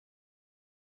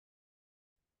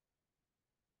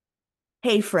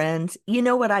Hey, friends, you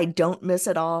know what I don't miss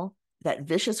at all? That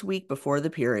vicious week before the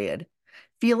period.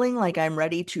 Feeling like I'm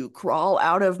ready to crawl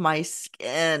out of my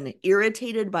skin,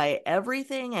 irritated by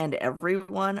everything and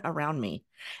everyone around me,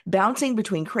 bouncing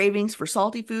between cravings for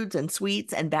salty foods and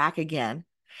sweets and back again.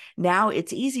 Now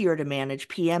it's easier to manage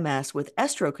PMS with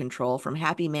Estro Control from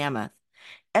Happy Mammoth.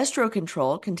 Estro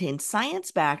Control contains science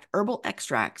backed herbal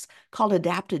extracts called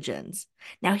adaptogens.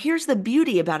 Now, here's the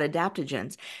beauty about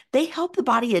adaptogens they help the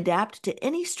body adapt to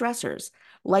any stressors,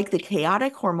 like the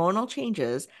chaotic hormonal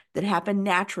changes that happen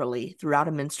naturally throughout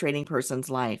a menstruating person's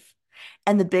life.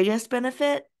 And the biggest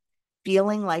benefit?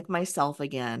 Feeling like myself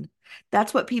again.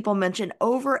 That's what people mention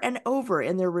over and over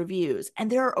in their reviews.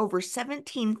 And there are over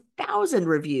 17,000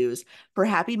 reviews for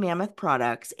Happy Mammoth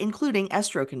products, including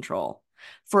Estro Control.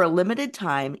 For a limited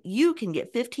time, you can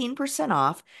get 15%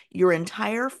 off your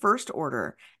entire first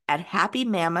order at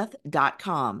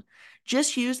happymammoth.com.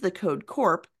 Just use the code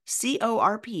CORP,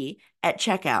 CORP, at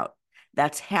checkout.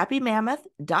 That's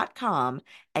happymammoth.com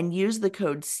and use the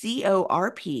code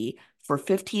CORP for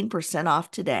 15% off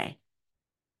today.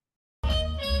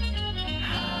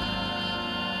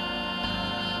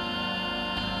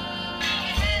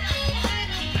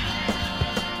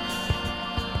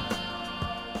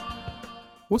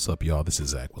 What's up, y'all? This is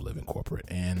Zach with Living Corporate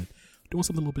and doing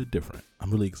something a little bit different. I'm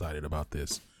really excited about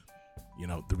this. You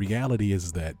know, the reality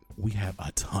is that we have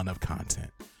a ton of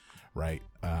content, right?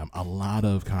 A lot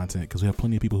of content because we have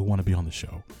plenty of people who want to be on the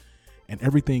show, and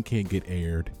everything can't get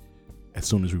aired as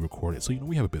soon as we record it. So,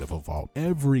 we have a bit of a vault.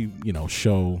 Every,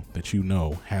 show that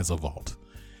has a vault.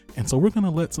 And so we're going to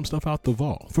let some stuff out the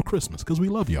vault for Christmas because we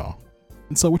love y'all.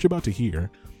 And so what you're about to hear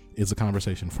is a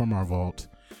conversation from our vault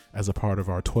as a part of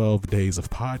our 12 Days of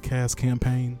Podcast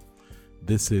campaign.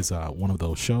 This is one of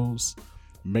those shows.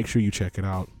 Make sure you check it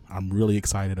out. I'm really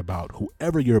excited about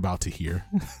whoever you're about to hear.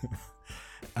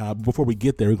 Before we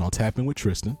get there, we're going to tap in with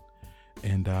Tristan,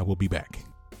 and we'll be back.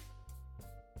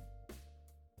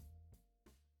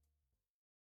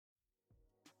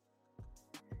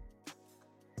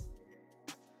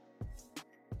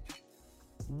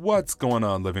 What's going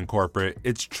on, Living Corporate?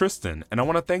 It's Tristan, and I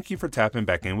want to thank you for tapping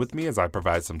back in with me as I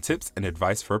provide some tips and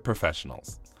advice for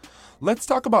professionals. Let's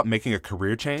talk about making a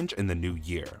career change in the new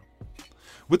year.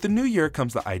 With the new year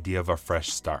comes the idea of a fresh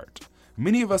start.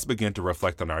 Many of us begin to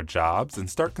reflect on our jobs and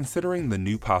start considering the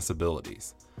new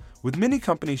possibilities. With many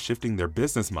companies shifting their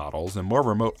business models and more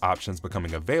remote options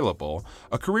becoming available,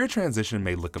 a career transition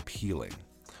may look appealing.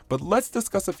 But let's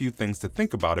discuss a few things to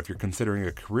think about if you're considering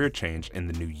a career change in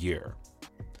the new year.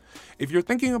 If you're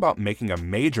thinking about making a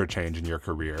major change in your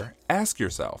career, ask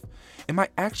yourself, am I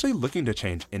actually looking to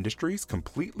change industries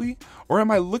completely, or am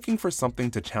I looking for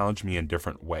something to challenge me in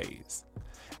different ways?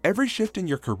 Every shift in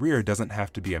your career doesn't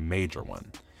have to be a major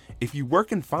one. If you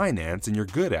work in finance and you're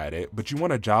good at it, but you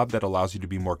want a job that allows you to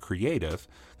be more creative,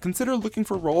 consider looking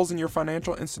for roles in your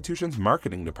financial institution's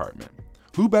marketing department.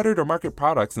 Who better to market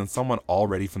products than someone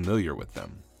already familiar with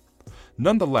them?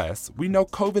 Nonetheless, we know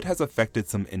COVID has affected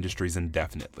some industries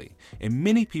indefinitely, and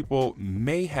many people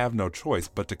may have no choice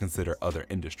but to consider other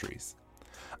industries.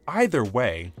 Either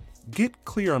way, get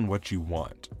clear on what you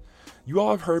want. You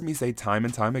all have heard me say time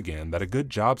and time again that a good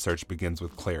job search begins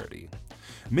with clarity.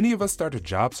 Many of us start a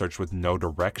job search with no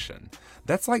direction.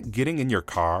 That's like getting in your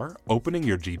car, opening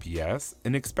your GPS,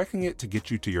 and expecting it to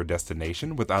get you to your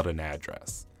destination without an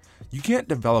address. You can't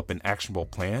develop an actionable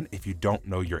plan if you don't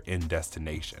know your end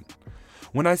destination.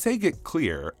 When I say get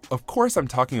clear, of course I'm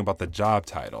talking about the job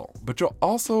title, but you'll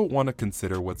also want to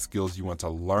consider what skills you want to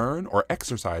learn or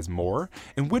exercise more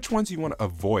and which ones you want to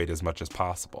avoid as much as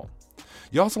possible.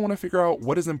 You also want to figure out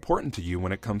what is important to you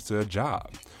when it comes to a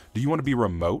job. Do you want to be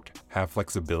remote, have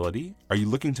flexibility? Are you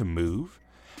looking to move?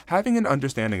 Having an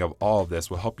understanding of all of this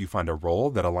will help you find a role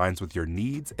that aligns with your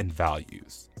needs and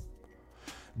values.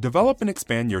 Develop and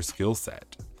expand your skill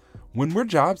set. When we're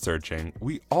job searching,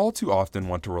 we all too often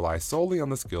want to rely solely on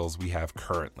the skills we have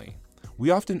currently.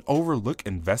 We often overlook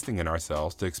investing in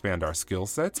ourselves to expand our skill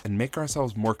sets and make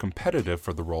ourselves more competitive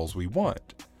for the roles we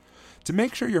want. To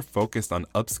make sure you're focused on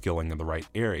upskilling in the right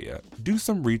area, do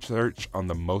some research on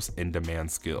the most in-demand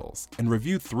skills and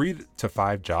review 3 to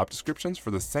 5 job descriptions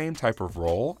for the same type of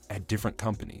role at different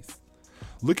companies.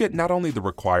 Look at not only the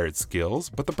required skills,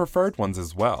 but the preferred ones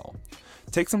as well.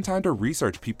 Take some time to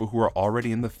research people who are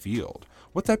already in the field.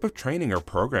 What type of training or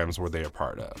programs were they a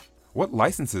part of? What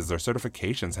licenses or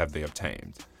certifications have they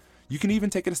obtained? You can even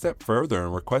take it a step further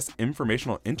and request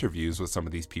informational interviews with some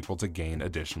of these people to gain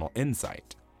additional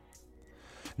insight.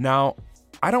 Now,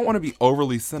 I don't want to be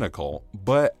overly cynical,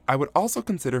 but I would also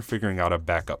consider figuring out a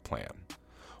backup plan.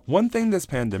 One thing this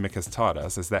pandemic has taught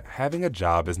us is that having a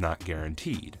job is not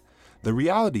guaranteed. The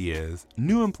reality is,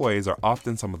 new employees are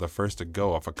often some of the first to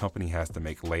go if a company has to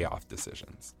make layoff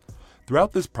decisions.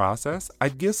 Throughout this process,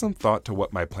 I'd give some thought to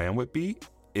what my plan would be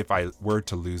if I were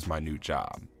to lose my new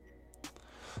job.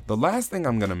 The last thing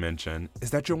I'm going to mention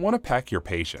is that you'll want to pack your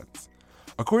patience.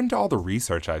 According to all the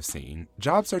research I've seen,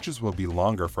 job searches will be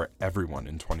longer for everyone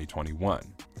in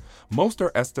 2021. Most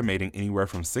are estimating anywhere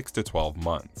from 6 to 12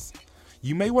 months.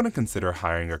 You may want to consider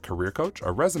hiring a career coach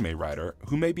or resume writer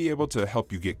who may be able to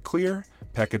help you get clear,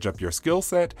 package up your skill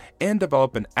set, and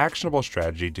develop an actionable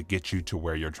strategy to get you to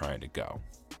where you're trying to go.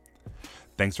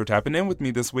 Thanks for tapping in with me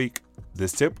this week.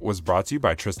 This tip was brought to you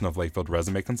by Tristan of Layfield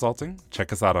Resume Consulting.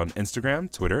 Check us out on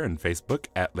Instagram, Twitter, and Facebook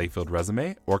at Layfield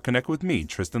Resume, or connect with me,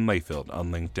 Tristan Layfield,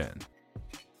 on LinkedIn.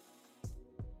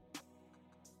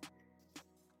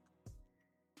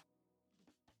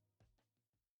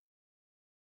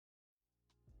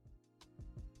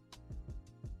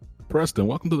 Preston,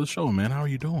 welcome to the show, man. How are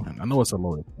you doing? I know it's a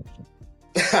loaded question.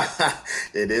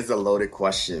 It is a loaded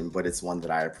question, but it's one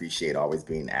that I appreciate always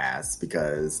being asked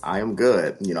because I am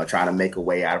good, trying to make a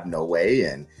way out of no way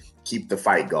and keep the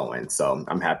fight going. So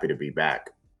I'm happy to be back.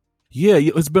 Yeah,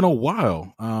 it's been a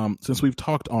while since we've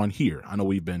talked on here. I know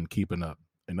we've been keeping up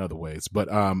in other ways, but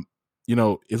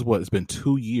it's been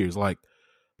 2 years. Like,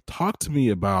 talk to me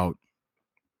about,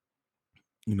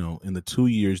 in the 2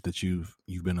 years that you've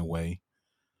been away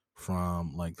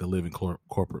from like the Living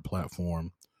Corporate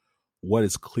platform, what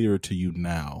is clear to you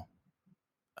now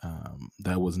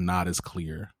that was not as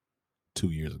clear 2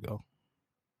 years ago?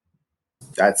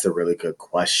 That's a really good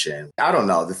question. I don't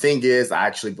know. The thing is, I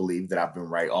actually believe that I've been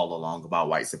right all along about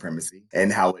white supremacy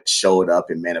and how it showed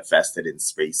up and manifested in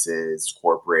spaces,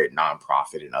 corporate,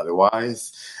 nonprofit, and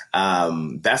otherwise.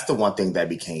 That's the one thing that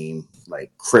became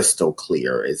like crystal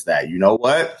clear is that, you know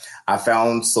what? I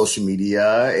found social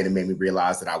media and it made me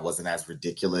realize that I wasn't as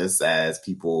ridiculous as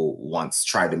people once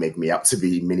tried to make me out to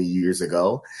be many years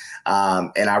ago.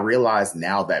 And I realize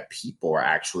now that people are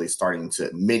actually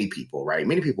many people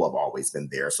have always been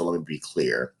there. So let me be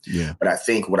clear. Yeah. But I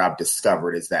think what I've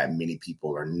discovered is that many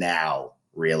people are now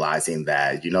realizing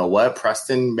that, you know what,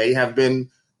 Preston may have been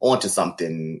onto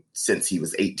something since he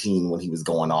was 18 when he was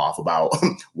going off about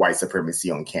white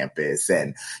supremacy on campus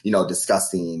and,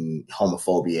 discussing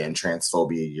homophobia and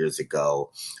transphobia years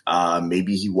ago.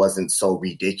 Maybe he wasn't so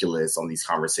ridiculous on these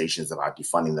conversations about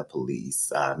defunding the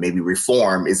police. Maybe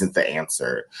reform isn't the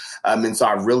answer. And so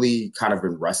I've really kind of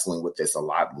been wrestling with this a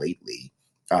lot lately.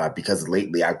 Because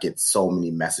lately I get so many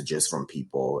messages from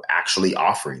people actually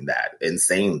offering that and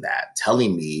saying that,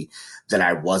 telling me that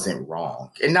I wasn't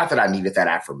wrong. And not that I needed that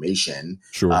affirmation,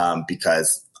 sure.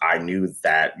 Because I knew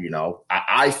that,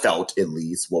 I felt at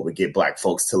least what would get Black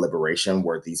folks to liberation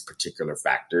were these particular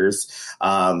factors.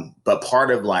 But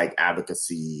part of like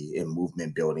advocacy and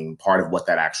movement building, part of what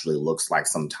that actually looks like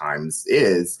sometimes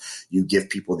is you give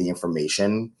people the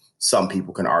information. Some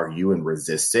people can argue and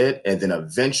resist it. And then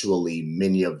eventually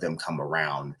many of them come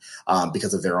around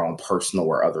because of their own personal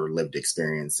or other lived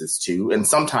experiences too. And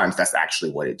sometimes that's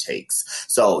actually what it takes.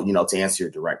 So, to answer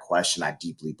your direct question, I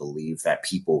deeply believe that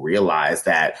people realize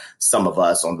that some of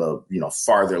us on the,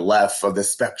 farther left of the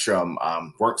spectrum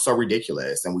weren't so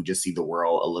ridiculous. And we just see the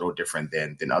world a little different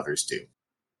than others do.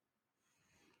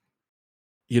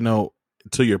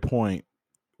 To your point,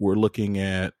 we're looking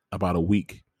at about a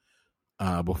week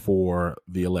before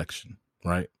the election,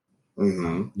 right?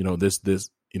 Mm-hmm.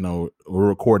 We're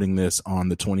recording this on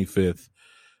the 25th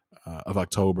of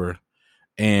October,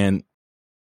 and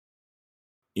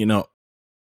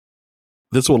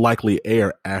this will likely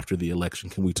air after the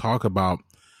election. Can we talk about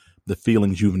the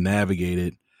feelings you've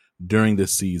navigated during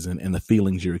this season and the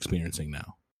feelings you're experiencing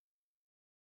now?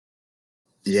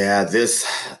 Yeah, this,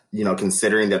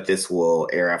 considering that this will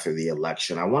air after the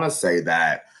election, I want to say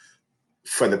that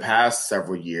for the past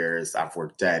several years, I've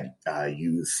worked at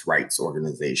youth rights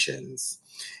organizations.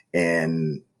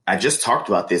 And I just talked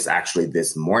about this actually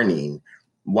this morning.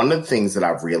 One of the things that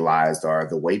I've realized are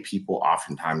the way people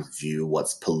oftentimes view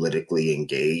what's politically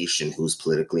engaged and who's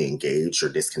politically engaged or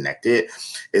disconnected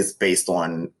is based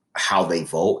on how they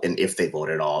vote and if they vote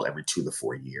at all every 2 to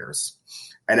 4 years.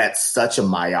 And that's such a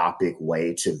myopic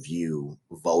way to view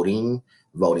voting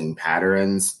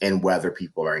patterns, and whether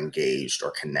people are engaged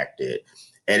or connected.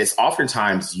 And it's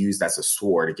oftentimes used as a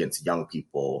sword against young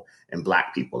people and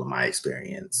Black people in my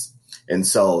experience. And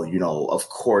so, of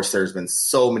course, there's been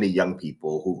so many young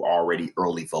people who've already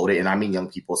early voted. And I mean young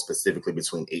people specifically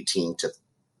between 18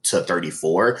 to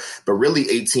 34, but really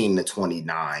 18 to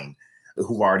 29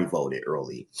 who've already voted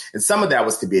early. And some of that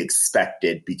was to be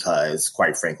expected because,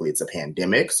 quite frankly, it's a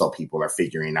pandemic. So people are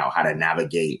figuring out how to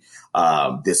navigate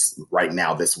this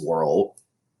world.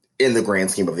 in the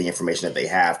grand scheme of the information that they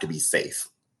have to be safe.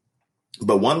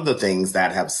 But one of the things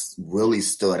that have really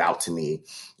stood out to me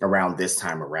around this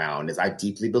time around is I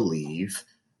deeply believe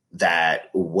that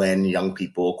when young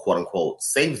people, quote unquote,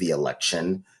 save the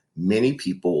election, many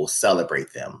people will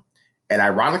celebrate them. And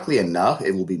ironically enough,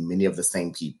 it will be many of the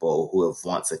same people who have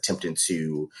once attempted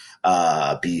to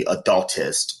be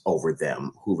adultist over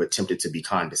them, who've attempted to be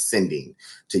condescending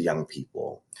to young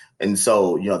people. And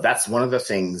so, that's one of the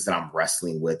things that I'm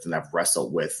wrestling with and I've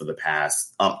wrestled with for the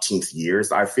past umpteenth years,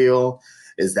 I feel,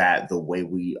 is that the way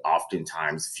we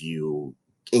oftentimes view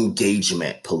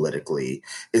engagement politically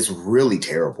is really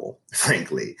terrible,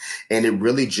 frankly. And it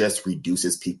really just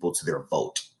reduces people to their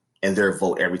vote. And their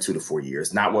vote every 2 to 4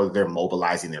 years, not whether they're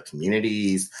mobilizing their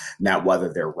communities, not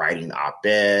whether they're writing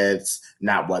op-eds,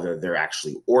 not whether they're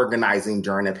actually organizing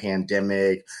during a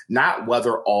pandemic, not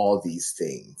whether all these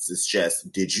things. It's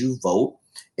just, did you vote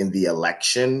in the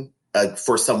election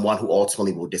for someone who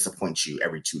ultimately will disappoint you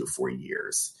every 2 to 4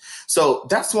 years? So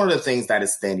that's one of the things that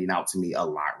is standing out to me a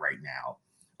lot right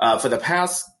now. For the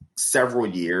past several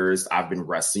years, I've been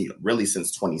wrestling, really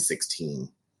since 2016,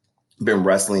 been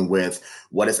wrestling with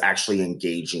what is actually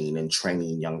engaging and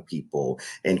training young people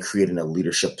and creating a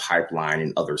leadership pipeline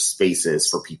in other spaces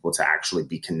for people to actually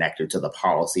be connected to the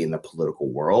policy and the political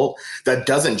world that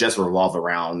doesn't just revolve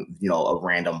around, a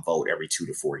random vote every 2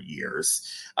 to 4 years.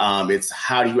 It's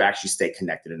how do you actually stay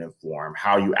connected and informed?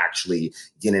 How are you actually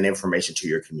getting information to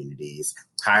your communities?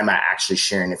 How am I actually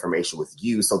sharing information with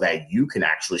you so that you can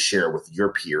actually share with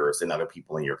your peers and other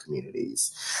people in your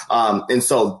communities? And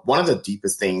so one of the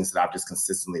deepest things that I've just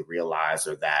consistently realized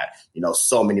are that,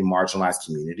 so many marginalized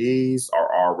communities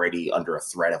are already under a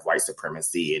threat of white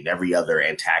supremacy and every other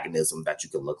antagonism that you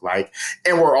can look like.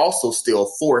 And we're also still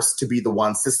forced to be the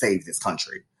ones to save this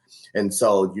country. And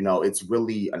so, it's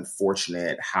really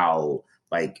unfortunate how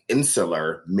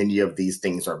insular many of these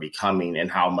things are becoming and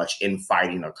how much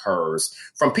infighting occurs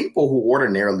from people who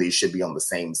ordinarily should be on the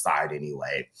same side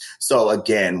anyway. So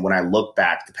again, when I look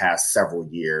back the past several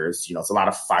years, it's a lot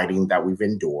of fighting that we've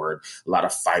endured, a lot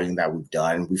of fighting that we've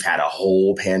done. We've had a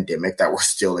whole pandemic that we're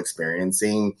still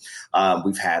experiencing.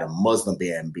 We've had a Muslim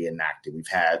ban be enacted. We've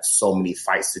had so many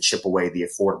fights to chip away the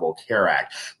Affordable Care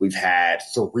Act. We've had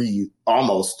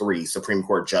almost three Supreme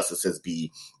Court justices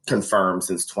be confirmed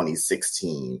since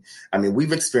 2016. I mean,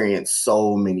 we've experienced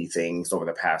so many things over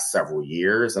the past several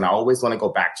years, and I always want to go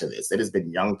back to this. It has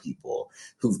been young people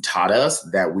who've taught us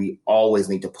that we always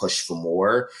need to push for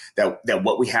more, that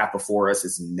what we have before us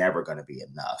is never going to be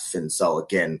enough. And so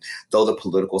again, though the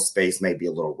political space may be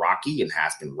a little rocky and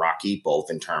has been rocky, both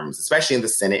in terms, especially in the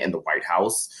Senate and the White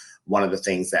House, one of the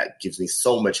things that gives me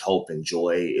so much hope and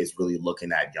joy is really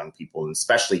looking at young people, and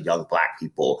especially young Black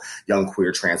people, young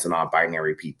queer, trans, and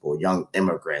non-binary people, young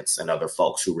immigrants, and other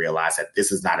folks who realize that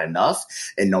this is not enough.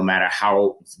 And no matter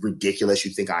how ridiculous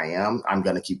you think I am, I'm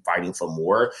going to keep fighting for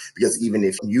more, because even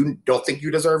if you don't think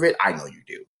you deserve it, I know you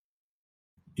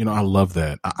do. I love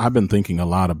that. I've been thinking a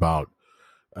lot about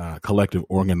collective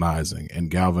organizing and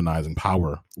galvanizing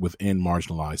power within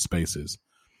marginalized spaces.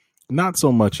 Not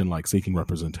so much in seeking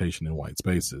representation in white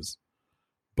spaces,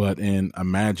 but in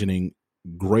imagining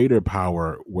greater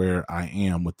power where I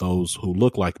am with those who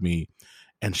look like me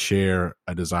and share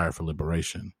a desire for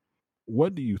liberation.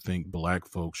 What do you think Black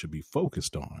folks should be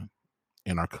focused on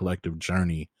in our collective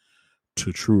journey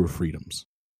to truer freedoms?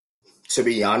 To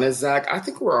be honest, Zach, I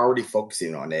think we're already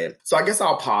focusing on it. So I guess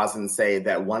I'll pause and say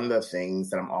that one of the things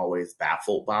that I'm always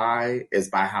baffled by is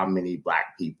by how many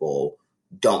Black people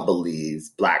don't believe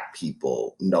Black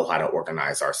people know how to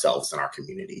organize ourselves in our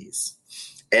communities.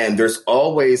 And there's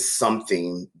always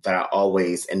something that I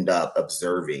always end up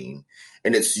observing.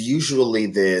 And it's usually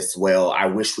this, well, I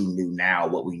wish we knew now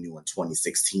what we knew in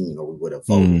 2016, or we would have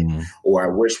voted, or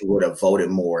I wish we would have voted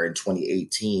more in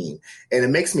 2018. And it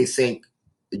makes me think,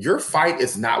 your fight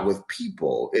is not with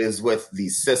people, it is with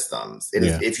these systems. It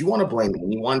is, if you want to blame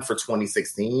anyone for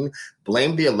 2016,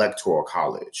 blame the Electoral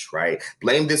College, right?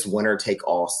 Blame this winner take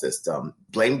all system.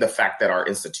 Blame the fact that our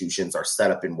institutions are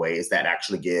set up in ways that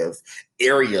actually give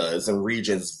areas and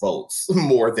regions votes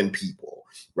more than people,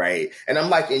 right? And I'm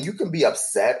like, and you can be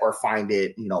upset or find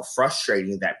it,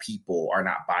 frustrating that people are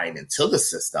not buying into the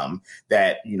system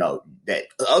that, that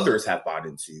others have bought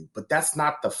into, but that's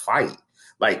not the fight.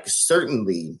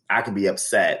 Certainly I can be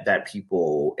upset that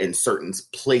people in certain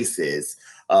places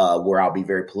where I'll be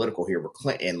very political here with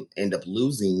Clinton end up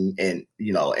losing and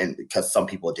because some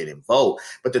people didn't vote.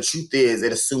 But the truth is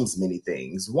it assumes many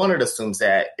things. One, it assumes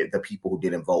that the people who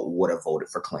didn't vote would have voted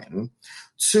for Clinton.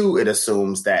 Two, it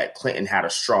assumes that Clinton had a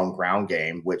strong ground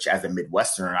game, which as a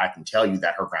Midwesterner, I can tell you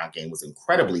that her ground game was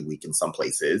incredibly weak in some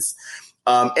places.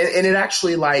 And it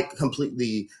actually like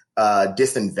completely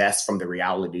disinvests from the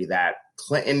reality that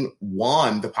Clinton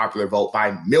won the popular vote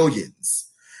by millions.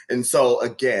 And so,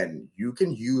 again, you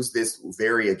can use this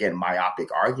very, again, myopic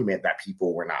argument that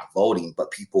people were not voting,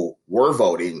 but people were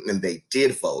voting and they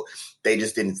did vote. They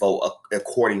just didn't vote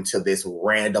according to this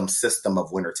random system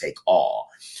of winner take all.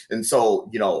 And so,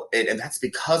 you know, and that's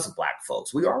because of Black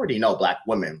folks. We already know Black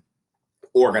women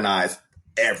organize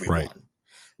everyone,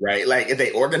 right? Like if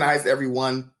they organize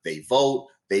everyone, they vote.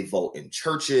 They vote in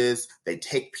churches. They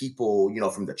take people, you know,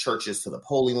 from the churches to the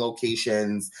polling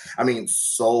locations. I mean,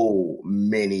 so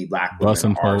many Black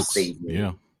women are saving.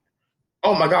 Yeah.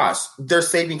 Oh my gosh, they're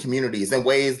saving communities in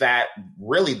ways that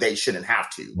really they shouldn't have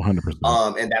to.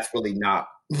 100%. And that's really not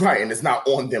right, and it's not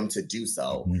on them to do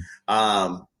so.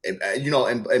 You know,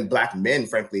 and Black men,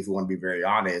 frankly, if we want to be very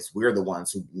honest, we're the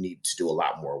ones who need to do a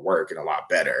lot more work and a lot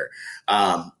better.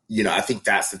 You know, I think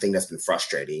that's the thing that's been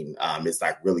frustrating, is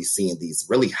like really seeing these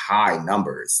really high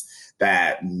numbers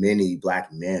that many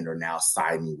Black men are now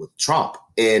siding with Trump.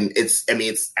 And it's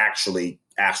actually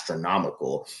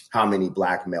astronomical how many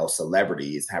Black male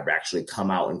celebrities have actually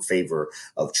come out in favor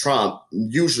of Trump,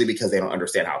 usually because they don't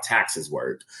understand how taxes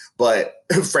work. But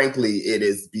frankly, it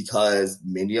is because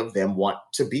many of them want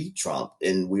to beat Trump,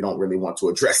 and we don't really want to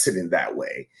address it in that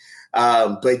way.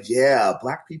 But yeah,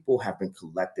 Black people have been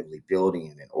collectively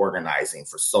building and organizing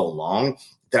for so long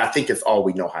that I think it's all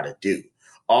we know how to do.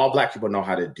 All Black people know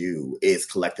how to do is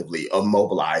collectively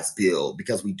mobilize, build,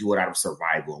 because we do it out of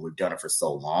survival and we've done it for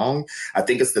so long. I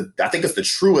think it's the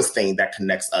truest thing that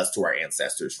connects us to our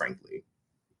ancestors, frankly.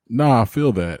 No, I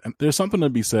feel that. And there's something to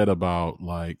be said about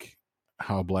like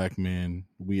how Black men,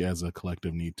 we as a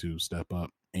collective need to step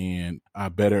up and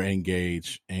better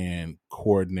engage and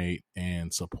coordinate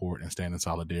and support and stand in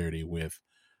solidarity with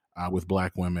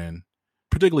Black women,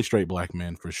 particularly straight Black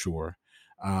men for sure.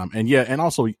 And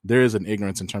also there is an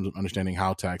ignorance in terms of understanding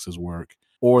how taxes work,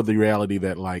 or the reality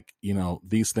that, like, you know,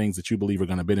 these things that you believe are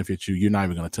going to benefit you, you're not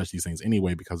even going to touch these things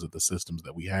anyway because of the systems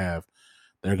that we have.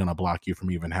 They're going to block you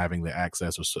from even having the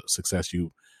access or success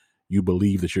you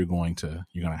believe that you're going to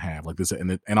have, like this,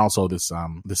 and also this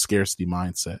scarcity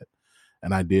mindset,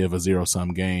 an idea of a zero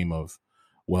sum game of,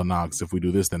 well, no, because if we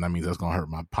do this, then that means that's going to hurt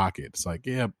my pocket. It's like,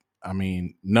 yeah, I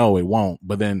mean, no, it won't.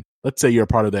 But then let's say you're a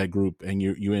part of that group and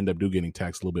you end up getting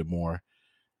taxed a little bit more.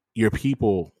 Your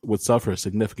people would suffer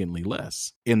significantly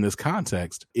less in this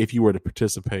context if you were to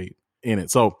participate in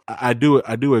it. So I do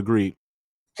agree.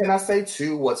 Can I say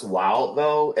too, what's wild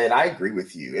though, and I agree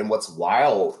with you, and what's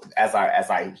wild as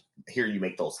I hear you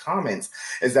make those comments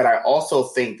is that I also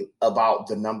think about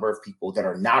the number of people that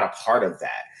are not a part of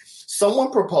that.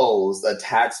 Someone proposed a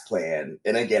tax plan,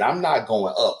 and again, I'm not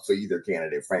going up for either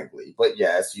candidate, frankly, but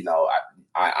yes, you know,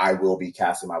 I will be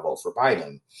casting my vote for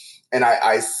Biden. And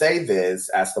I say this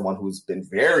as someone who's been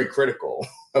very critical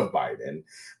of Biden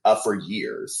for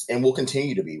years and will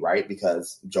continue to be, right?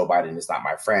 Because Joe Biden is not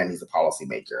my friend. He's a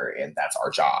policymaker, and that's our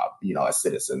job, you know, as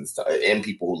citizens and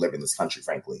people who live in this country,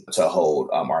 frankly, to hold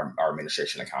our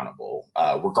administration accountable,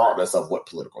 regardless of what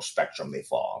political spectrum they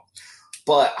fall.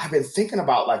 But I've been thinking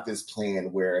about like this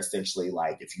plan where essentially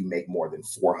like if you make more than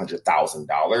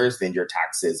 $400,000, then your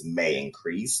taxes may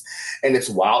increase. And it's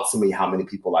wild to me how many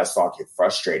people I saw get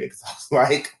frustrated because I was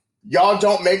like, y'all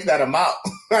don't make that amount.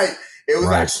 Like it was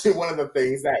actually one of the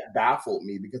things that baffled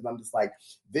me because I'm just like,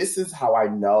 this is how I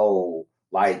know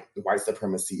like white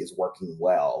supremacy is working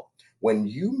well. When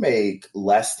you make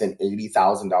less than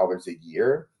 $80,000 a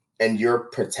year, and you're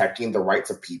protecting the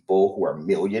rights of people who are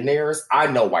millionaires, I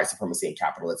know white supremacy and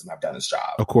capitalism have done its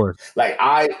job. Of course. Like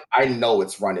I know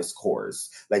it's run its course.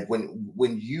 Like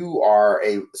when you are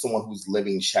someone who's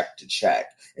living check to check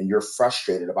and you're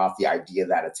frustrated about the idea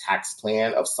that a tax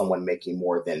plan of someone making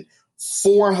more than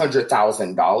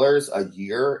 $400,000 a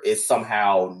year is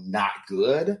somehow not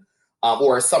good,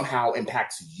 or somehow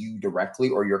impacts you directly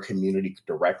or your community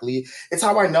directly, it's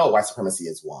how I know white supremacy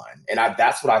is won. And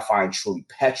that's what I find truly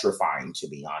petrifying, to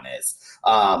be honest.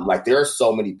 Like there are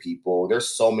so many people, there's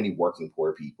so many working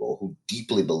poor people who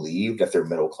deeply believe that they're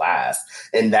middle class,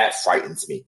 and that frightens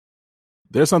me.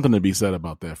 There's something to be said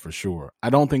about that for sure. I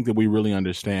don't think that we really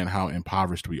understand how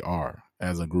impoverished we are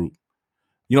as a group.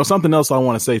 You know, something else I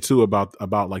want to say too about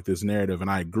like this narrative,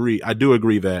 and I do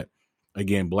agree that,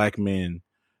 again, Black men,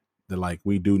 that like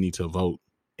we do need to vote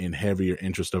in heavier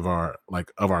interest of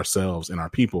ourselves and our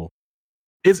people.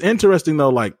 It's interesting though,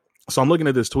 like, so I'm looking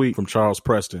at this tweet from Charles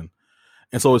Preston.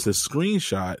 And so it's this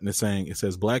screenshot and it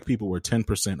says Black people were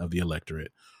 10% of the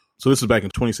electorate. So this is back in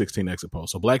 2016 exit poll.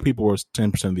 So Black people were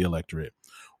 10% of the electorate.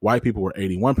 White people were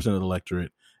 81% of the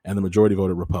electorate, and the majority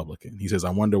voted Republican. He says,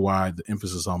 I wonder why the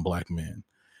emphasis on Black men.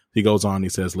 He goes on, he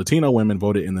says, Latino women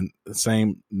voted in the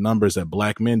same numbers that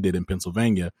black men did in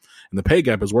Pennsylvania, and the pay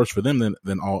gap is worse for them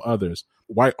than all others.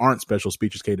 White aren't special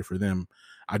speeches catered for them.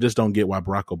 I just don't get why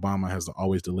Barack Obama has to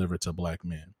always deliver to black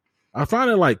men. I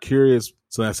find it like curious.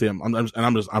 So that's it. I'm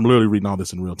literally reading all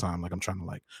this in real time. Like I'm trying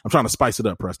to spice it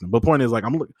up, Preston. But the point is, like,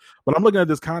 I'm looking at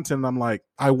this content and I'm like,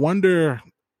 I wonder,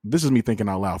 this is me thinking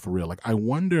out loud for real. Like, I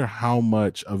wonder how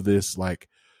much of this, like,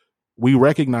 we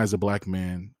recognize that black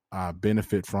men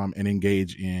benefit from and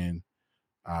engage in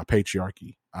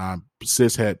patriarchy.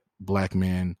 Cishet black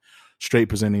men, straight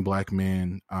presenting black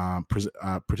men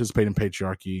participate in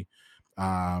patriarchy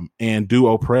and do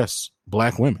oppress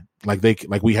black women.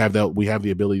 We have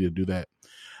the ability to do that.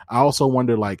 I also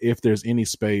wonder, like, if there's any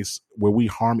space where we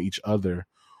harm each other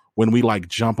when we like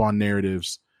jump on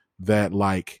narratives that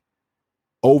like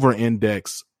over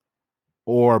index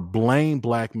or blame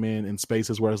black men in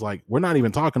spaces where it's like, we're not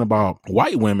even talking about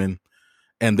white women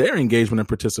and their engagement and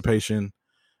participation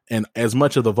and as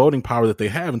much of the voting power that they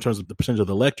have in terms of the percentage of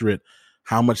the electorate,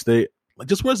 how much they like,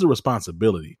 just where's the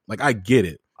responsibility? Like, I get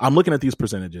it. I'm looking at these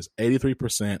percentages.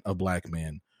 83% of black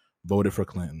men voted for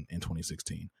Clinton in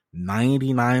 2016.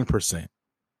 99%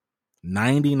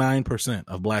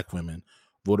 of black women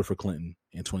voted for Clinton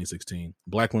in 2016.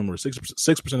 Black women were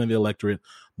 6% of the electorate.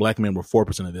 Black men were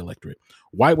 4% of the electorate.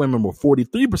 White women were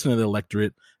 43% of the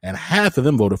electorate, and half of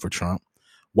them voted for Trump.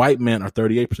 White men are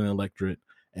 38% of the electorate,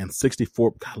 and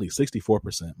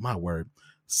 64%, my word,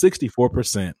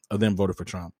 64% of them voted for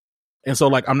Trump. And so,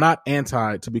 like, I'm not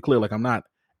to be clear, like, I'm not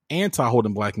anti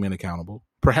holding black men accountable.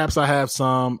 Perhaps I have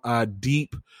some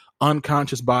deep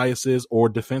unconscious biases or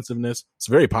defensiveness. It's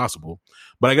very possible.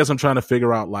 But I guess I'm trying to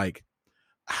figure out, like,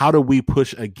 how do we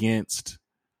push against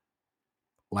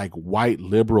like white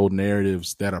liberal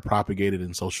narratives that are propagated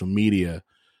in social media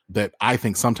that I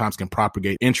think sometimes can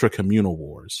propagate intra-communal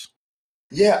wars?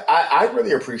 Yeah, I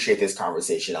really appreciate this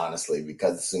conversation, honestly,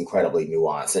 because it's incredibly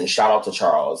nuanced. And shout out to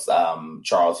Charles.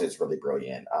 Charles is really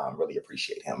brilliant. Really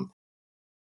appreciate him.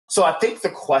 So I think the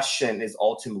question is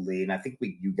ultimately, and I think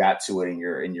you got to it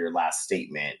in your last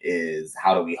statement, is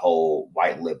how do we hold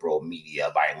white liberal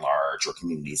media by and large or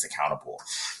communities accountable?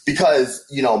 Because,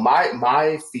 you know,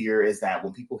 my fear is that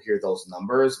when people hear those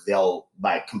numbers, they'll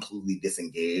like completely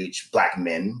disengage. Black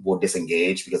men will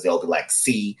disengage because they'll be like,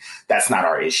 see, that's not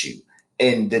our issue.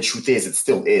 And the truth is, it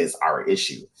still is our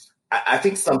issue. I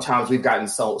think sometimes we've gotten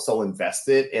so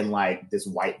invested in like this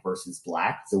white versus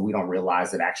black that we don't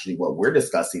realize that actually what we're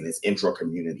discussing is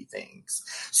intra-community things.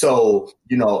 So,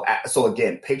 you know, so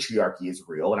again, patriarchy is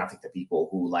real. And I think the people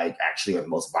who like actually are the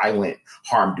most violent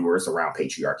harm doers around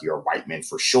patriarchy are white men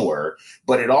for sure.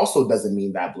 But it also doesn't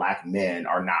mean that black men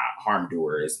are not harm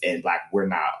doers and we're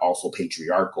not also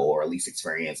patriarchal or at least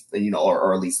experience, you know,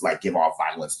 or at least like give off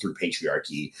violence through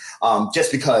patriarchy just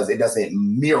because it doesn't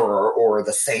mirror or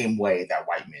the same way that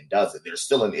white men does it. There's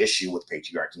still an issue with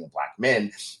patriarchy in black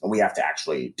men, and we have to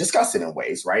actually discuss it in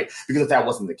ways, right? Because if that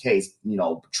wasn't the case, you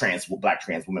know, black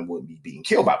trans women would be being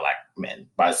killed by black men,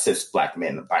 by cis black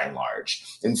men by and large.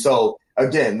 And so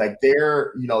again, like you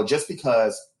know, just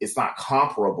because it's not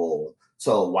comparable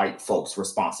to white folks'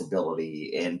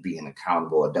 responsibility in being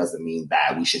accountable, it doesn't mean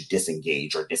that we should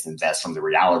disengage or disinvest from the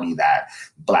reality that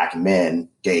black men,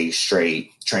 gay, straight,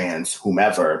 trans,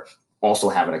 whomever, also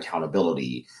have an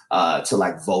accountability to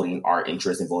like voting our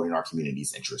interests and voting our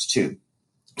community's interests too.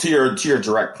 To your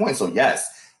direct point. So yes,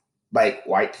 like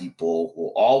white people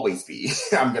will always be,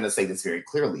 I'm going to say this very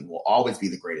clearly, will always be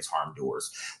the greatest harm doers,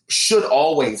 should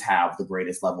always have the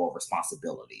greatest level of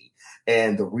responsibility.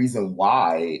 And the reason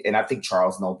why, and I think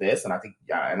Charles knows this, and I think,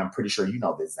 and I'm pretty sure you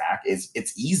know this, Zach, is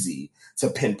it's easy to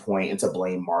pinpoint and to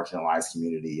blame marginalized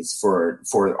communities for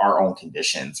our own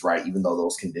conditions, right? Even though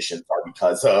those conditions are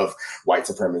because of white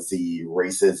supremacy,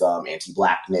 racism,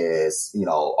 anti-blackness, you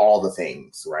know, all the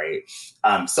things, right?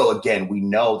 So again, we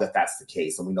know that that's the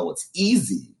case, and we know it's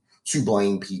easy to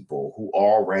blame people who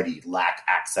already lack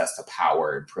access to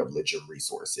power and privilege and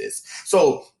resources.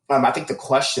 So I think the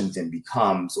question then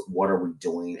becomes, what are we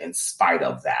doing in spite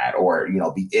of that? Or, you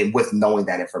know, with knowing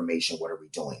that information, what are we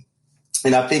doing?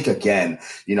 And I think, again,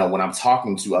 you know, when I'm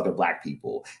talking to other Black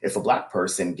people, if a Black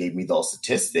person gave me those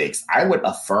statistics, I would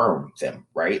affirm them,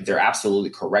 right? They're absolutely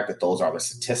correct that those are the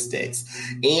statistics.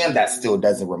 And that still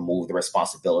doesn't remove the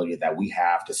responsibility that we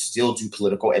have to still do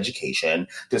political education,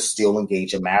 to still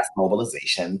engage in mass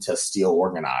mobilization, to still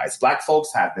organize. Black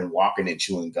folks have been walking and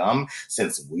chewing gum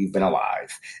since we've been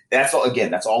alive. That's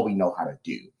all we know how to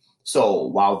do. So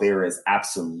while there is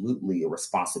absolutely a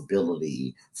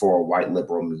responsibility for white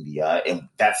liberal media, and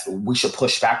we should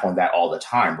push back on that all the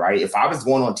time, right? If I was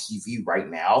going on TV right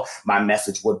now, my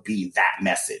message would be that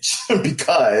message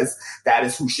because that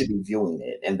is who should be viewing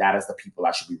it. And that is the people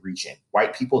I should be reaching.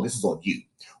 White people, this is on you.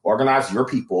 Organize your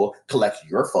people, collect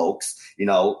your folks,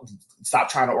 stop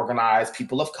trying to organize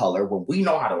people of color when we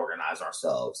know how to organize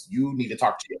ourselves. You need to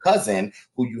talk to your cousin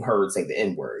who you heard say the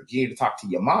N-word. You need to talk to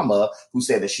your mama who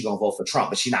said that she's going to vote for Trump,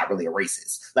 but she's not really a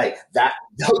racist. Like that,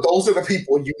 those are the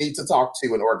people you need to talk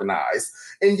to and organize.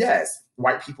 And yes,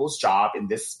 white people's job in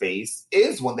this space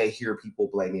is when they hear people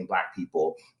blaming Black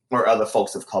people or other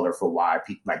folks of color for why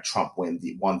people like Trump won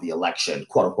the election,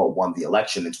 quote unquote, won the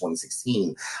election in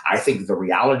 2016. I think the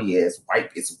reality is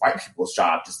it's white people's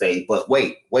job to say, but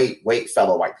wait,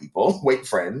 fellow white people, wait,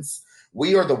 friends.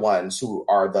 We are the ones who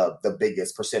are the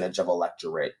biggest percentage of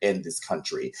electorate in this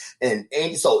country. And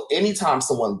so anytime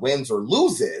someone wins or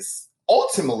loses,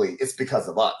 ultimately it's because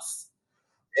of us.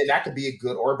 And that could be a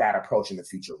good or bad approach in the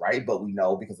future, right? But we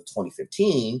know because of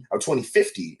 2050,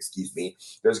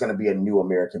 there's going to be a new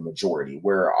American majority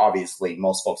where obviously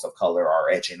most folks of color are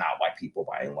edging out white people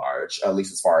by and large, at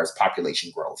least as far as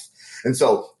population growth. And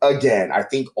so, again, I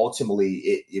think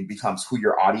ultimately it becomes who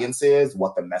your audience is,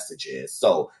 what the message is.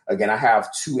 So, again, I have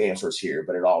two answers here,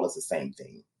 but it all is the same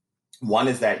thing. One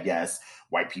is that, yes,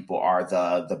 white people are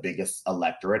the biggest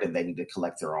electorate and they need to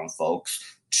collect their own folks.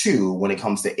 Two, when it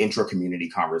comes to intra-community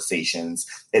conversations,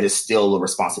 it is still a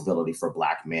responsibility for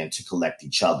Black men to collect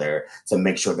each other to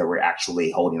make sure that we're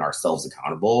actually holding ourselves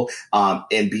accountable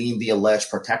and being the alleged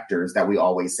protectors that we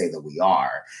always say that we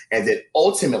are. And that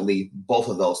ultimately, both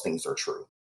of those things are true.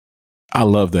 I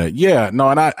love that. Yeah, no,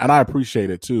 and I appreciate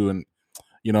it too. And,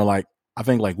 I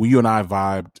think you and I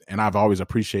vibed, and I've always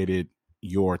appreciated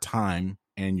your time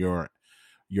and your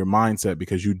mindset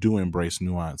because you do embrace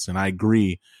nuance. And I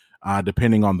agree.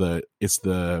 Depending on the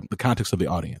context of the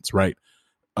audience, right?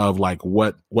 Of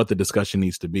what the discussion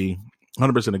needs to be.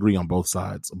 100% agree on both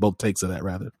sides, both takes of that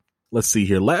rather. Let's see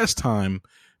here. Last time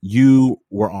you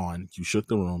were on, you shook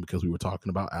the room because we were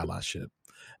talking about allyship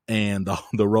and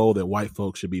the role that white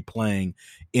folks should be playing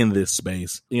in this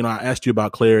space. I asked you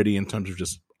about clarity in terms of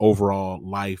just overall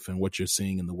life and what you're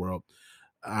seeing in the world.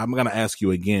 I'm going to ask you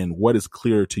again, what is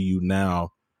clearer to you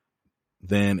now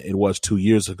than it was 2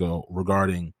 years ago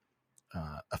regarding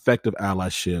effective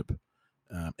allyship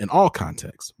in all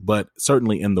contexts, but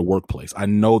certainly in the workplace? I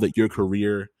know that your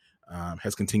career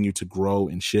has continued to grow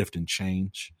and shift and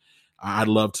change. I'd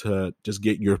love to just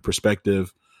get your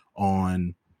perspective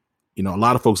on, a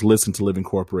lot of folks listen to Living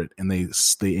Corporate and they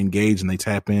engage and they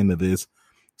tap into this,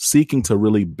 seeking to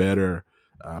really better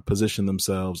position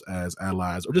themselves as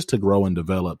allies or just to grow and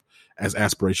develop as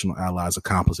aspirational allies,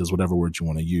 accomplices, whatever word you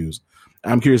want to use.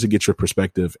 I'm curious to get your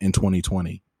perspective in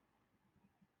 2020.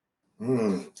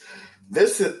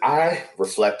 I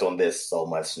reflect on this so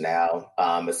much now,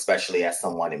 especially as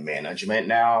someone in management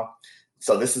now.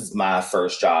 So this is my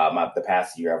first job. The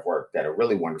past year I've worked at a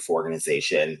really wonderful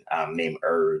organization named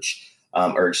URGE.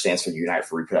 URGE stands for Unite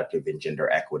for Reproductive and Gender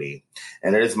Equity.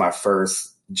 And it is my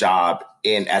first job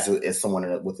as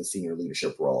someone with a senior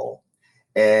leadership role.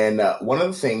 And one of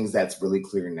the things that's really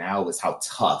clear now is how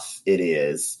tough it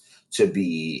is to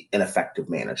be an effective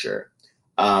manager.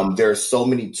 There are so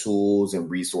many tools and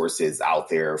resources out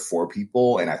there for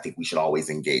people, and I think we should always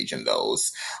engage in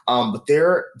those. But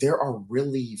there are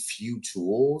really few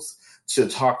tools to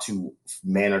talk to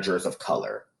managers of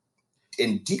color.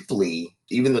 And deeply,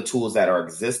 even the tools that are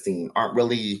existing aren't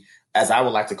really, as I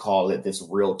would like to call it, this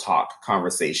real talk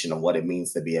conversation of what it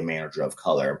means to be a manager of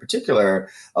color, in particular,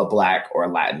 a Black or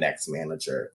Latinx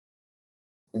manager.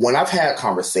 When I've had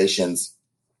conversations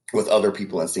with other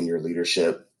people in senior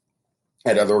leadership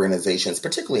at other organizations,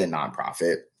 particularly a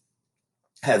nonprofit,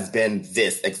 has been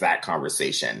this exact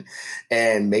conversation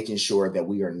and making sure that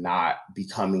we are not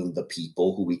becoming the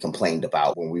people who we complained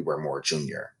about when we were more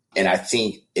junior. And I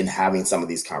think in having some of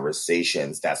these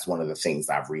conversations, that's one of the things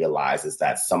I've realized is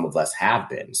that some of us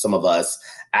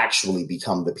actually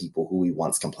become the people who we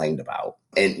once complained about.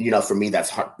 And, for me, that's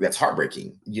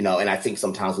heartbreaking, and I think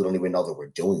sometimes we don't even know that we're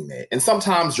doing it. And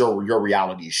sometimes your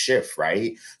realities shift,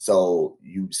 right? So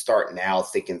you start now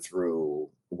thinking through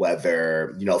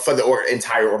whether, for the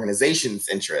entire organization's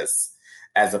interests,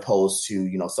 as opposed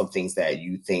to, some things that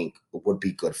you think would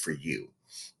be good for you.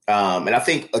 And I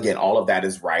think, again, all of that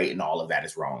is right and all of that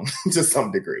is wrong to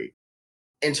some degree.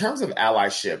 In terms of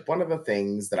allyship, one of the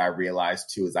things that I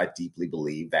realized, too, is I deeply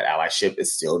believe that allyship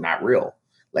is still not real.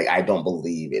 I don't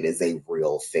believe it is a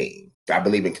real thing. I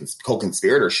believe in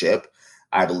co-conspiratorship.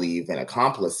 I believe in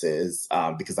accomplices,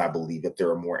 because I believe that there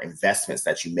are more investments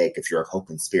that you make if you're a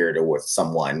co-conspirator with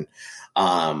someone,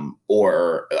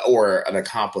 or an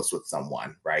accomplice with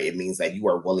someone, right? It means that you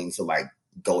are willing to like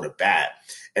go to bat.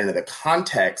 And in the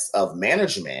context of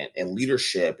management and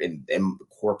leadership in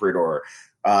corporate or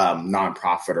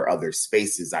nonprofit or other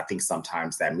spaces, I think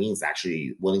sometimes that means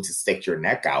actually willing to stick your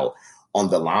neck out on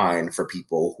the line for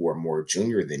people who are more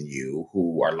junior than you,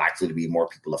 who are likely to be more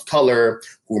people of color,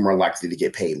 who are more likely to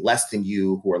get paid less than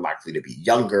you, who are likely to be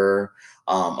younger,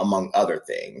 among other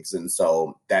things. And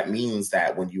so that means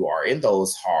that when you are in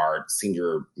those hard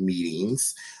senior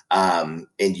meetings, and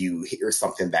you hear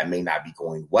something that may not be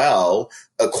going well,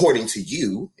 according to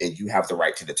you, and you have the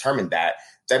right to determine that,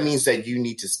 that means that you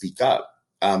need to speak up.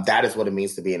 That is what it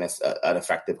means to be an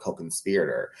effective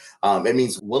co-conspirator. It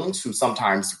means willing to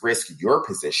sometimes risk your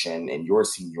position and your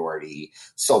seniority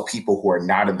so people who are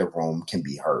not in the room can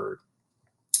be heard.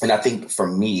 And I think for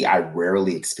me, I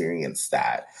rarely experience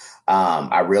that.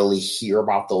 I rarely hear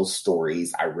about those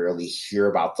stories. I rarely hear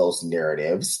about those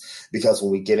narratives, because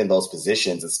when we get in those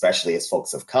positions, especially as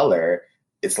folks of color,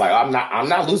 it's like, I'm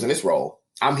not losing this role.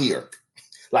 I'm here.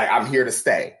 Like, I'm here to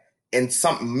stay. And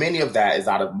much of that is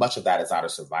out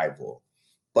of survival,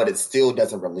 but it still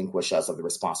doesn't relinquish us of the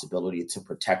responsibility to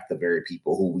protect the very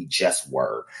people who we just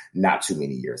were not too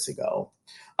many years ago.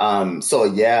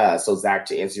 So Zach,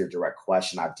 to answer your direct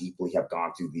question, I deeply have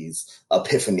gone through these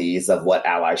epiphanies of what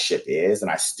allyship is, and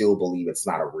I still believe it's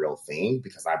not a real thing,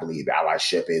 because I believe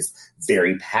allyship is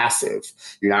very passive.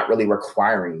 You're not really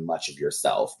requiring much of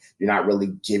yourself. You're not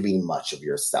really giving much of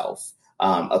yourself.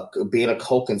 Being a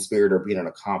co-conspirator, being an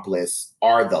accomplice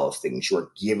are those things. You're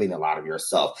giving a lot of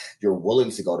yourself. You're willing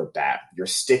to go to bat. You're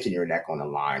sticking your neck on the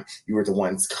line. You are the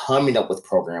ones coming up with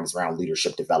programs around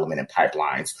leadership development and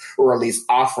pipelines, or at least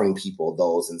offering people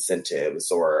those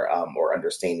incentives or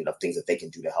understanding of things that they can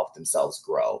do to help themselves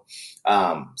grow.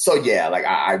 I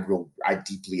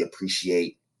deeply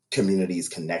appreciate communities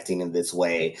connecting in this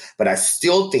way, but I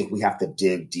still think we have to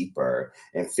dig deeper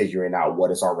in figuring out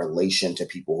what is our relation to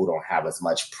people who don't have as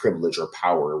much privilege or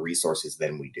power or resources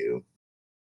than we do.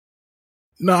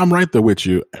 No, I'm right there with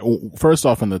you. First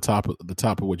off, on the top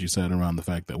of what you said around the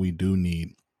fact that we do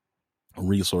need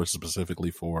resources specifically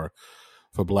for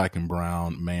Black and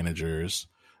brown managers,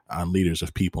 leaders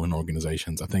of people and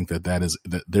organizations. I think that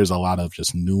there's a lot of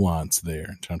just nuance there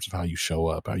in terms of how you show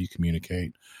up, how you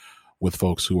communicate with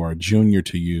folks who are junior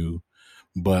to you,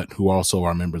 but who also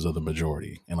are members of the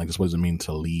majority. And like, this, what does it mean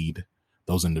to lead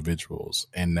those individuals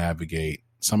and navigate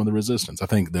some of the resistance? I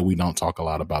think that we don't talk a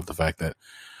lot about the fact that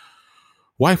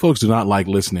white folks do not like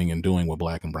listening and doing what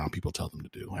Black and brown people tell them to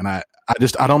do. And I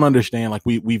don't understand, like,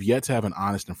 we've yet to have an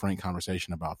honest and frank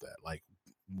conversation about that. Like,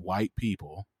 white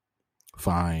people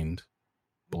find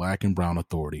Black and brown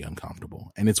authority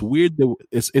uncomfortable. And it's weird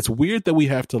that we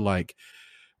have to, like,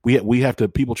 we have to,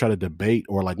 people try to debate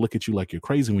or like look at you like you're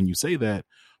crazy when you say that,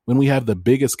 when we have the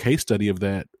biggest case study of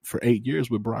that for 8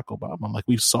 years with Barack Obama. Like,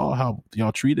 we saw how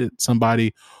y'all treated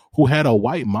somebody who had a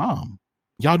white mom.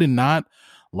 Y'all did not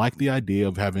like the idea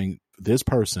of having this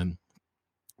person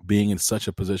being in such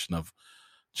a position of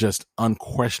just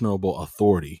unquestionable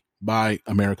authority by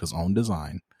America's own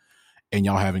design, and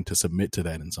y'all having to submit to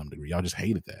that in some degree. Y'all just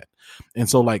hated that. And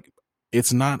so, like,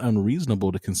 it's not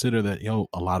unreasonable to consider that,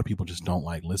 a lot of people just don't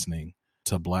like listening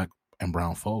to Black and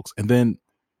brown folks. And then,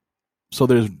 so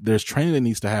there's training that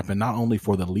needs to happen, not only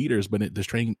for the leaders, but there's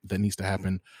training that needs to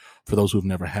happen for those who've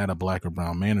never had a Black or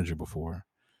brown manager before.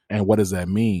 And what does that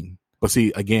mean? But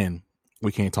see, again,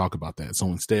 we can't talk about that. So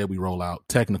instead, we roll out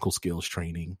technical skills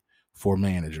training for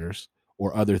managers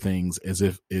or other things, as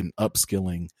if in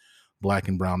upskilling Black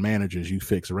and brown managers, you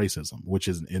fix racism, which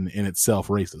is in itself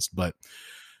racist. But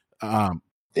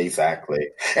Exactly.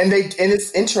 And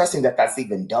it's interesting that that's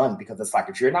even done, because it's like,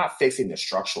 if you're not fixing the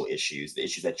structural issues, the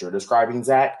issues that you're describing,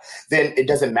 Zach, then it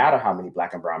doesn't matter how many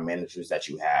Black and brown managers that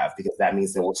you have, because that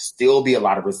means there will still be a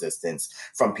lot of resistance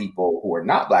from people who are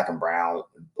not Black and brown,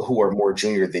 who are more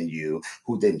junior than you,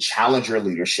 who then challenge your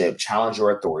leadership, challenge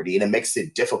your authority. And it makes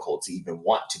it difficult to even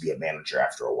want to be a manager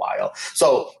after a while.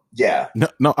 So yeah.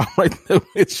 No, I'm right there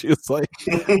with you. It's like,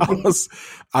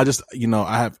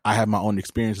 I have my own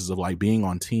experiences of like being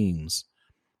on teams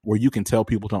where you can tell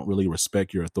people don't really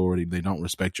respect your authority. They don't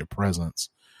respect your presence.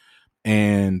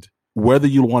 And whether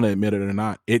you want to admit it or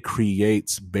not, it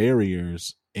creates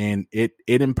barriers, and it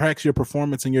impacts your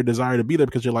performance and your desire to be there,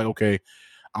 because you're like, okay,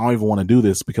 I don't even want to do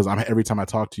this, because every time I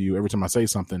talk to you, every time I say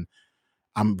something,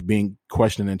 I'm being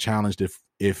questioned and challenged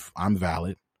if I'm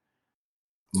valid.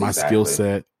 My skill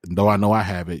set, though I know I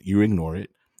have it, you ignore it.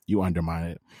 you undermine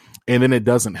it. And then it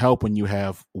doesn't help when you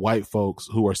have white folks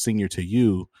who are senior to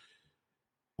you,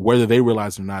 whether they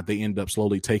realize it or not, they end up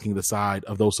slowly taking the side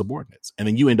of those subordinates. And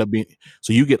then you end up being,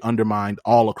 so you get undermined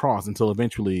all across until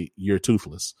eventually you're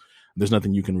toothless. There's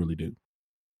nothing you can really do.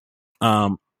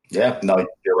 Yeah, no,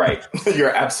 you're right.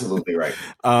 You're absolutely right.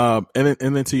 And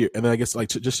then I guess like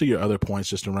just to your other points,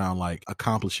 just around like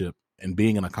accomplishment and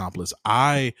being an accomplice.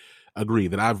 I agree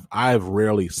that I've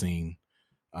rarely seen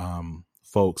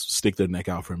folks stick their neck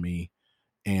out for me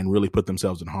and really put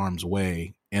themselves in harm's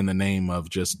way in the name of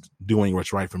just doing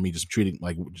what's right for me, just treating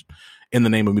like in the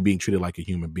name of me being treated like a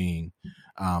human being.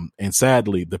 And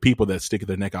sadly, the people that stick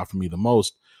their neck out for me the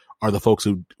most are the folks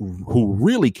who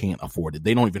really can't afford it.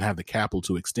 They don't even have the capital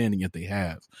to extend, and yet they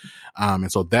have.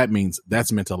 And so that means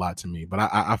that's meant a lot to me, but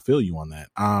I feel you on that.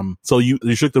 So you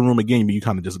shook the room again, but you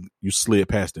kind of just, you slid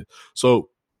past it. So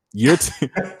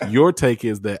your take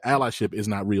is that allyship is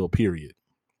not real, period.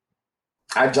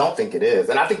 I don't think it is.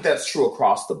 And I think that's true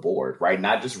across the board, right?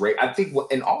 Not just race. I think,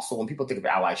 and also when people think of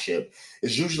allyship,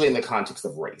 it's usually in the context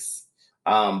of race.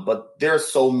 But there are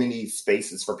so many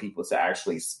spaces for people to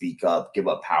actually speak up, give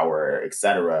up power, et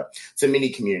cetera, to many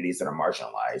communities that are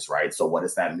marginalized, right? So what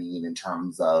does that mean in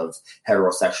terms of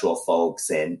heterosexual folks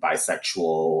and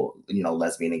bisexual,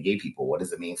 lesbian and gay people? What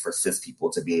does it mean for cis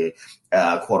people to be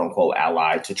a quote unquote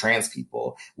ally to trans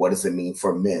people? What does it mean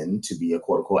for men to be a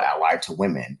quote unquote ally to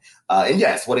women? And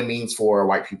yes, what it means for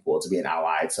white people to be an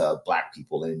ally to Black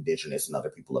people and Indigenous and other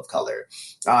people of color.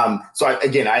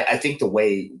 I think the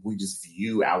way we just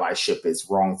view allyship is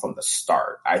wrong from the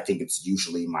start. I think it's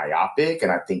usually myopic,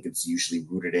 and I think it's usually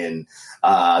rooted in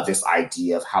this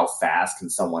idea of how fast can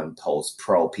someone post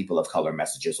pro people of color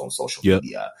messages on social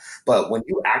media. But when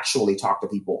you actually talk to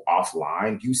people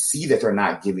offline, you see that they're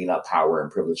not giving up power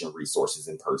and privilege and resources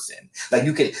in person.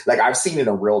 I've seen it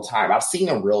in real time. I've seen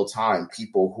in real time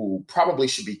people who probably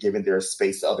should be giving their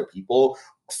space to other people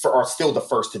are still the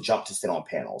first to jump to sit on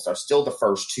panels, are still the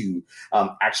first to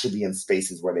actually be in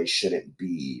spaces where they shouldn't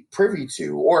be privy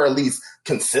to, or at least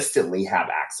consistently have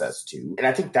access to. And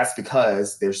I think that's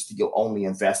because they're still only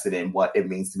invested in what it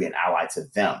means to be an ally to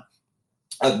them.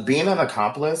 Being an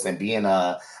accomplice and being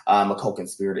a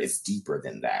co-conspirator is deeper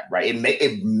than that, right?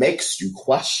 It makes you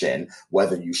question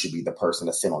whether you should be the person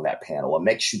to sit on that panel. It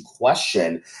makes you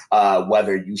question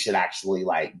whether you should actually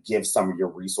give some of your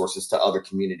resources to other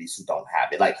communities who don't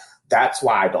have it. That's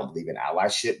why I don't believe in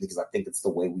allyship, because I think it's the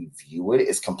way we view it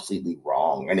is completely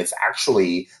wrong. And it's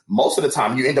actually, most of the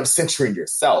time, you end up censoring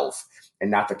yourself and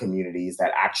not the communities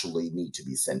that actually need to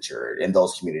be centered, and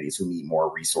those communities who need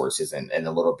more resources and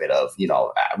a little bit of,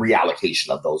 reallocation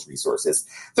of those resources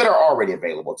that are already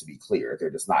available, to be clear. They're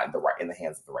just not in the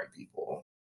hands of the right people.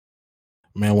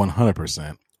 Man,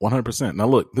 100%. 100%. Now,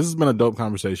 look, this has been a dope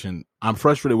conversation. I'm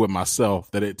frustrated with myself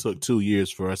that it took 2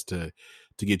 years for us to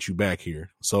get you back here.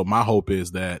 So my hope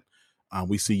is that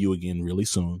we see you again really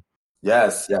soon.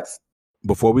 Yes.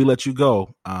 Before we let you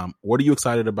go, what are you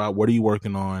excited about? What are you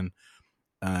working on?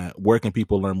 Where can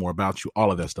people learn more about you?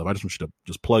 All of that stuff. I just want you to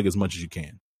just plug as much as you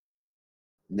can.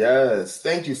 Yes,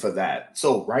 thank you for that.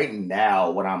 So right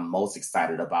now, what I'm most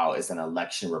excited about is an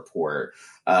election report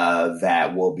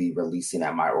that we'll be releasing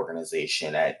at my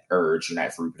organization at URGE,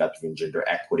 Unite for Reproductive and Gender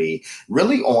Equity,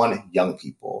 really on young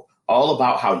people. All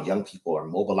about how young people are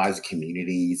mobilizing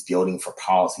communities, building for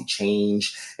policy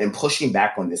change, and pushing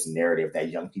back on this narrative that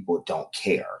young people don't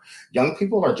care. Young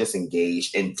people are just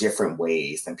engaged in different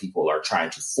ways than people are trying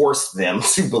to force them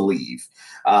to believe.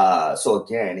 So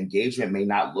again, engagement may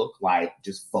not look like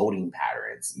just voting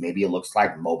patterns. Maybe it looks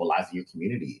like mobilizing your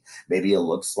community. Maybe it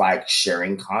looks like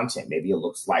sharing content. Maybe it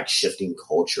looks like shifting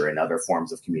culture and other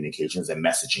forms of communications and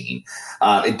messaging.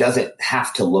 It doesn't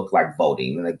have to look like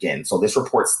voting. And again, so this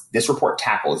report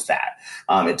tackles that.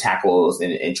 It tackles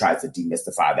and tries to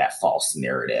demystify that false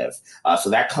narrative.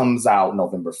 So that comes out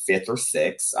November 5th or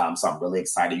 6th. So I'm really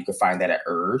excited. You can find that at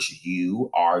URGE,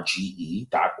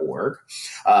 URGE.org.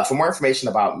 For more information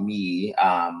about me,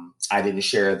 I didn't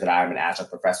share that I'm an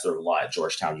adjunct professor of law at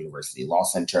Georgetown University Law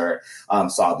Center.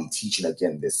 So I'll be teaching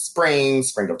again this spring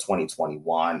of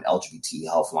 2021, LGBT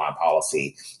health law and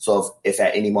policy. So if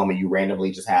at any moment you randomly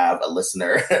just have a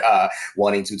listener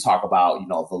wanting to talk about,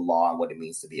 the law and what it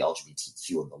means to be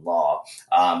LGBTQ in the law,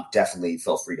 definitely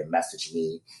feel free to message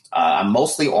me. I'm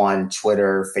mostly on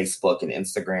Twitter, Facebook, and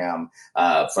Instagram.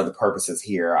 For the purposes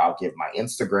here, I'll give my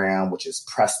Instagram, which is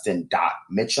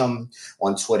Preston.Mitchum.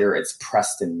 On Twitter, it's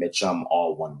Preston Mitchum,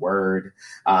 all one word.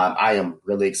 I am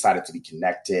really excited to be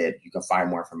connected. You can find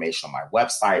more information on my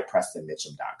website,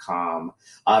 PrestonMitchum.com.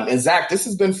 And Zach, this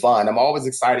has been fun. I'm always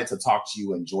excited to talk to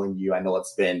you and join you. I know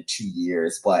it's been 2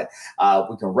 years, but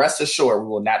we can rest assured we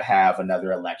will not not have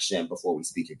another election before we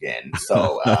speak again.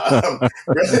 So,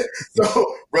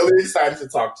 really excited to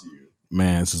talk to you.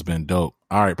 Man, this has been dope.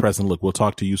 All right, Preston, look, we'll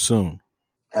talk to you soon.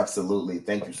 Absolutely.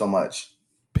 Thank you so much.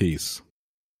 Peace.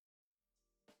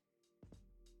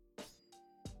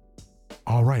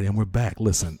 All right, and we're back.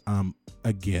 Listen,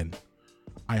 again,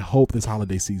 I hope this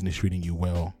holiday season is treating you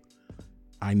well.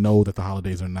 I know that the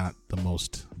holidays are not the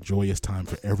most joyous time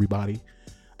for everybody.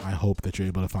 I hope that you're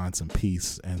able to find some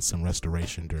peace and some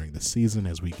restoration during the season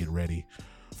as we get ready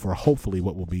for hopefully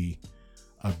what will be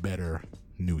a better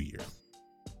new year.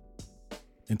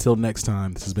 Until next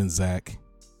time, this has been Zach.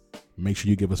 Make sure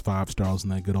you give us 5 stars on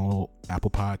that good old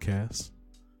Apple Podcast.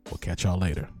 We'll catch y'all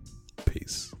later.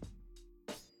 Peace.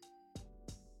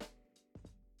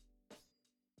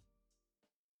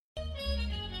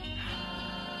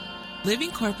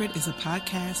 Living Corporate is a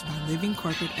podcast by Living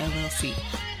Corporate LLC.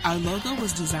 Our logo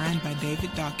was designed by David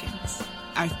Dawkins.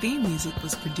 Our theme music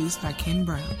was produced by Ken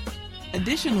Brown.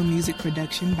 Additional music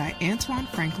production by Antoine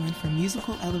Franklin for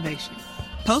Musical Elevation.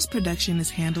 Post-production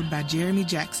is handled by Jeremy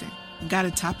Jackson. Got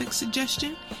a topic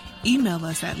suggestion? Email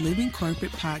us at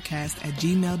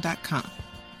livingcorporatepodcast@gmail.com.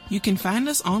 You can find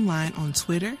us online on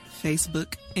Twitter,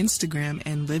 Facebook, Instagram,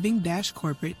 and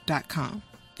living-corporate.com.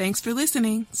 Thanks for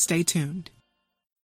listening. Stay tuned.